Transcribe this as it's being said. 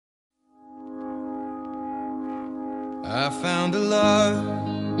I found a love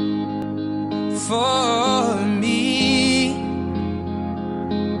for me.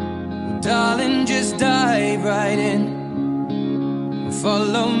 Well, darling, just dive right in,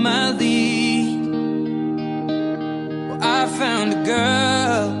 follow my lead. Well, I found a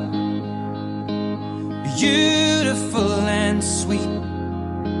girl, beautiful and sweet.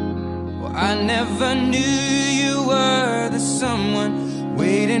 Well, I never knew you were the someone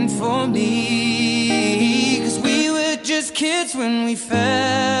waiting for me. 'Cause we were just kids when we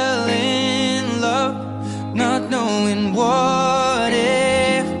fell in love, not knowing what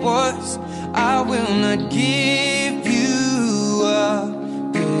it was. I will not give you up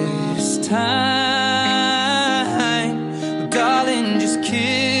this time. Oh, darling, just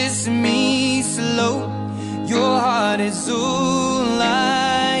kiss me slow. Your heart is all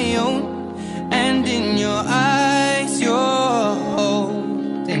I own, and in your eyes you're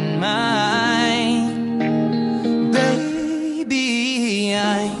holding mine. Baby,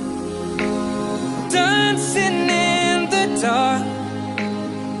 I'm dancing in the dark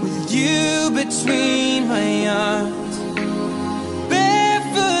with you between my arms,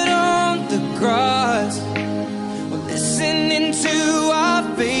 barefoot on the grass, listening to our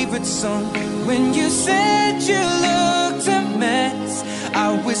favorite song. When you said you looked a mess, I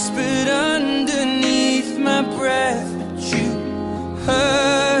whispered underneath my breath, but you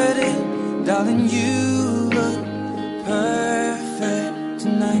heard it. Darling, you look perfect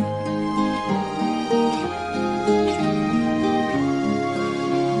tonight.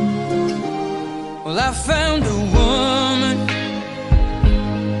 Well, I found a woman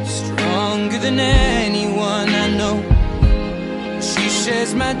stronger than anyone I know. She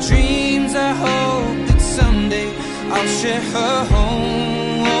shares my dreams. I hope that someday I'll share her home.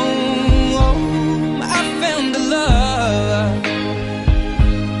 I found a love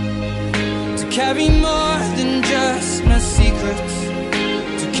to carry more than just my secrets,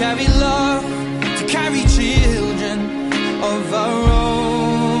 to carry love, to carry children of our own.